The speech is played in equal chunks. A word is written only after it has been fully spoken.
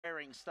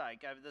firing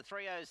stake over the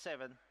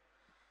 307.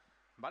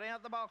 Butting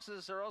out the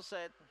boxes, are all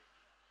set.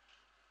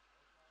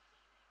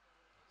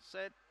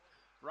 Set.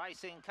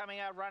 Racing, coming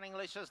out, running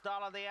Licious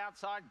Doll on the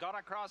outside, got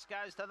across,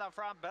 goes to the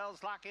front,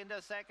 Bell's Luck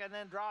into second,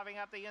 then driving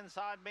up the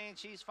inside, man,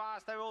 she's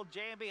fast, they're all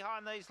jammed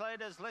behind these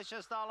leaders,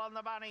 Licious Doll on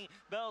the bunny,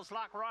 Bell's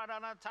Luck right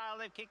on her tail,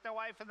 they've kicked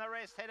away from the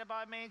rest, headed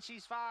by Man,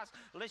 she's fast,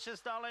 Licious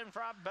Doll in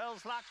front,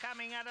 Bell's Luck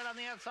coming at it on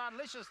the outside,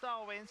 Licious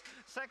Doll wins,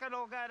 second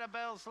will go to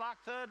Bell's Luck,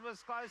 third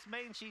was close,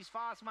 Man, she's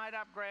fast, made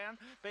up ground,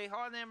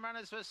 behind them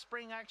runners for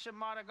Spring Action,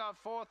 might have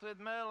got fourth with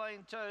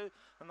Merlin too,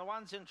 and the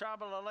ones in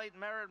trouble, Elite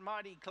Merit,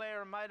 Mighty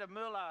Claire and Maid of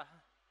Muller.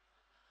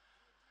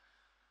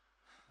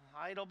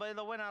 Eight'll be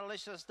the winner,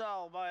 Licious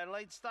Doll, by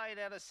Elite State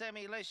out of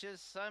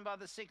Semi-Licious, owned by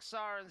the 6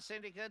 Siren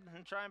Syndicate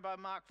and trained by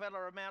Mark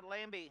Feller of Mount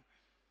Lambie.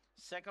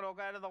 Second will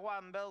go to the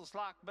 1, Bell's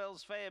Luck,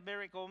 Bell's Fair,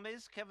 Miracle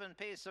Miss, Kevin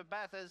Pearce of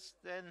Bathurst.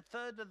 Then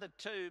third to the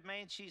 2,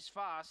 Man She's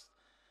Fast,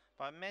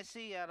 by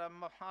Messi out of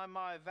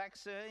My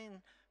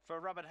Vaccine for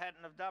Robert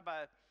Hatton of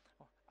Dubbo.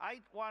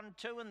 8, 1,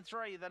 2 and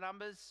 3 the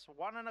numbers,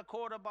 1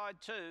 1/4 by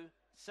 2,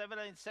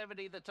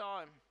 17.70 the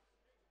time.